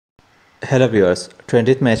Hello viewers,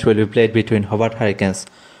 20th match will be played between Hobart Hurricanes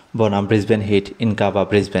bonam Brisbane Heat in Gabba,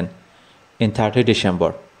 Brisbane in 30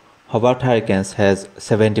 December. Hobart Hurricanes has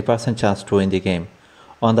 70% chance to win the game.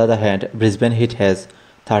 On the other hand, Brisbane Heat has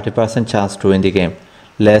 30% chance to win the game.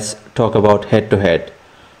 Let's talk about head-to-head.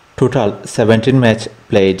 Total 17 match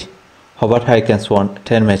played. Hobart Hurricanes won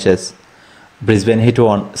 10 matches. Brisbane Heat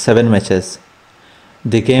won 7 matches.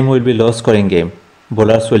 The game will be low-scoring game.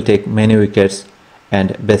 Bowlers will take many wickets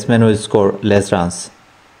and batsmen will score less runs.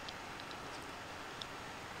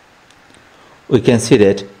 We can see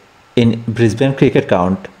that in Brisbane cricket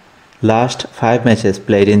count, last 5 matches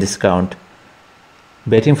played in this count,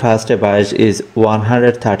 batting first average is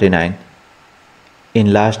 139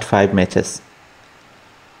 in last 5 matches.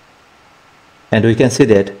 And we can see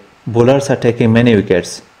that bowlers are taking many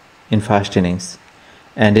wickets in first innings,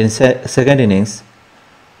 and in second innings,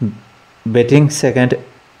 batting second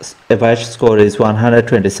average score is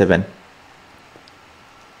 127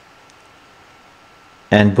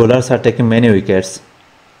 and bowlers are taking many wickets,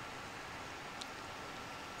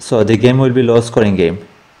 so the game will be low scoring game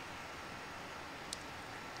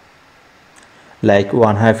like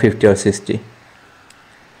 150 or 60.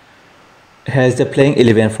 Here is the playing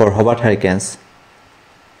 11 for Hobart Hurricanes.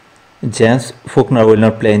 James Faulkner will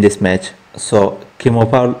not play in this match, so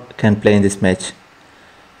Kimopal can play in this match.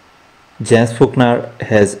 James Faulkner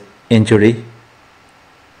has injury.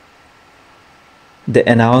 They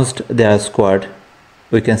announced their squad.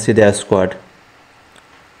 We can see their squad.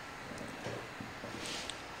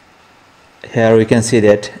 Here we can see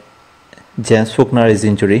that James Faulkner is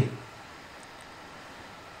injury.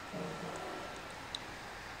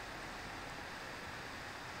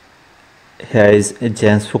 Here is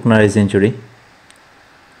James Faulkner is injury,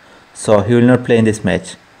 so he will not play in this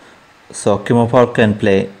match. So Kimopal can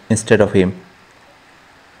play instead of him.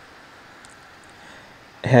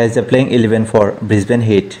 Here is the playing 11 for Brisbane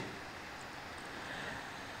Heat.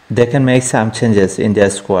 They can make some changes in their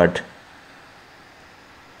squad.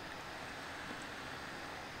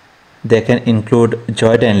 They can include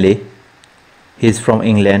Joy Denley. He is from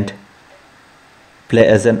England, play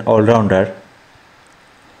as an all-rounder,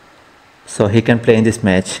 so he can play in this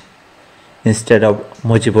match instead of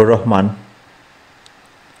Mujibur Rahman.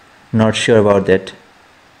 Not sure about that.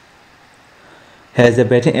 Here is the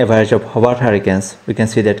batting average of Hobart Hurricanes. We can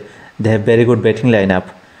see that they have very good batting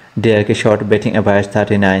lineup. Derek Short batting average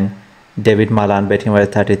 39, David Malan batting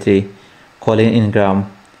average 33, Colin Ingram,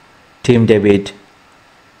 Tim David.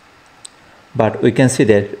 But we can see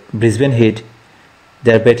that Brisbane Heat,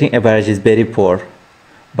 their batting average is very poor,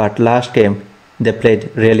 but last game they played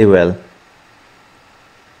really well.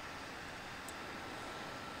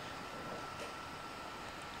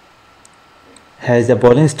 Here is the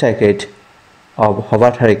bowling strike rate of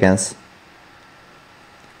Hobart Hurricanes.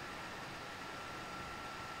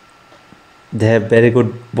 They have very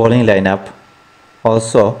good bowling lineup.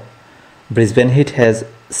 Also, Brisbane Heat has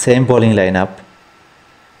same bowling lineup.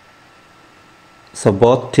 So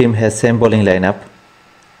both team has same bowling lineup.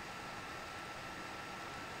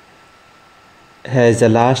 Here is the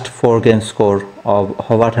last 4 game score of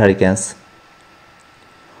Hobart Hurricanes.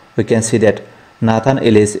 We can see that Nathan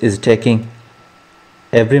Ellis is taking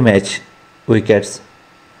every match wickets,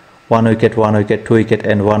 1 wicket, 1 wicket, 2 wicket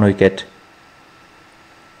and 1 wicket,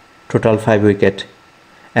 total 5 wicket,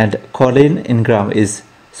 and Colin Ingram is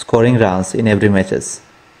scoring runs in every matches.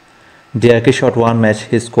 Derek shot one match,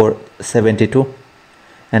 he scored 72,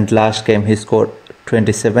 and last game he scored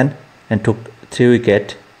 27 and took 3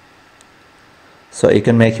 wicket, so you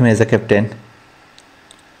can make him as a captain.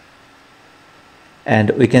 And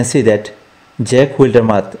we can see that Jack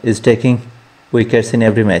Wildermuth is taking wickets in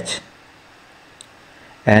every match,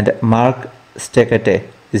 and Mark Stekete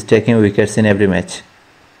is taking wickets in every match.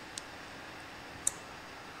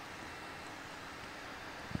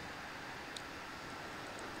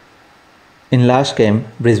 In last game,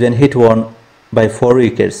 Brisbane Heat won by 4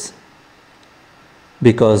 wickets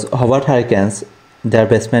because Hobart Hurricanes, their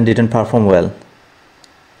batsmen didn't perform well.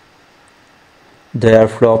 They are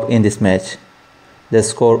flop in this match. They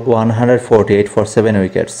scored 148 for 7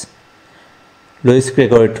 wickets. Lewis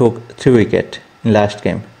Gregory took 3 wickets in last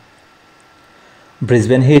game.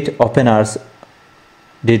 Brisbane Heat openers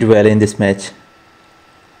did well in this match.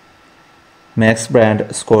 Max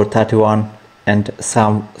Brand scored 31 and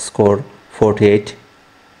Sam scored 48.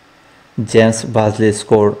 James Bazley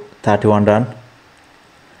scored 31 runs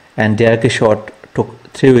and Derek Short took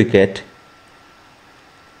 3 wickets.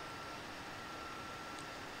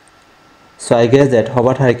 So I guess that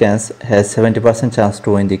Hobart Hurricanes has 70% chance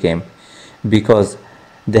to win the game because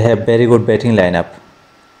they have very good batting lineup.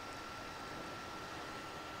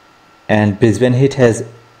 and Brisbane Heat has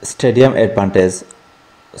stadium advantage,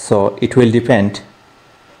 so it will depend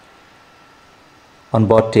on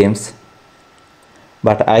both teams.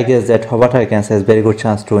 But I guess that Hobart Hurricanes has very good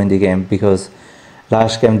chance to win the game, because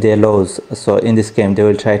last game they lost, so in this game they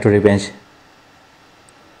will try to revenge,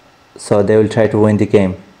 so they will try to win the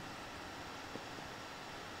game,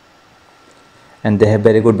 and they have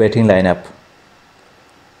very good batting lineup.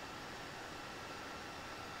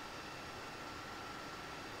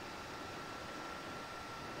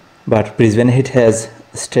 But Brisbane Heat has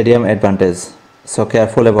stadium advantage, so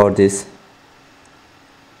careful about this.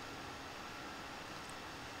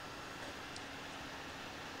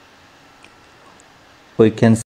 We can